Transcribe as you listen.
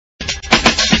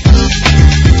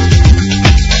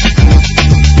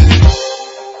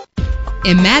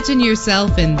Imagine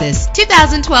yourself in this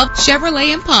 2012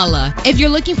 Chevrolet Impala. If you're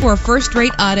looking for a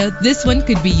first-rate auto, this one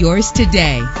could be yours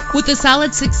today. With a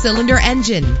solid 6-cylinder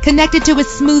engine connected to a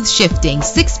smooth shifting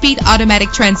 6-speed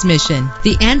automatic transmission,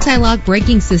 the anti-lock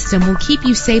braking system will keep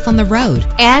you safe on the road.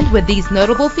 And with these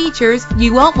notable features,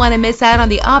 you won't want to miss out on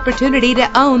the opportunity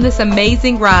to own this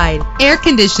amazing ride. Air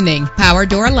conditioning, power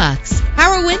door locks,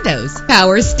 power windows,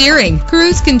 power steering,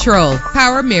 cruise control,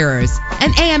 power mirrors,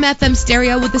 an AM/FM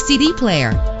stereo with a CD player,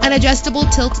 an adjustable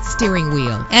tilt steering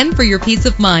wheel. And for your peace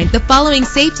of mind, the following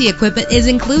safety equipment is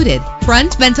included: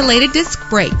 front ventilated disc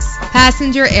brakes,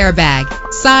 passenger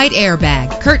airbag, side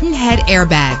airbag, curtain head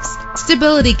airbags,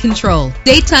 stability control,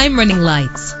 daytime running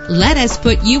lights. Let us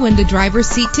put you in the driver's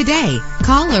seat today.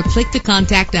 Call or click to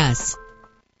contact us.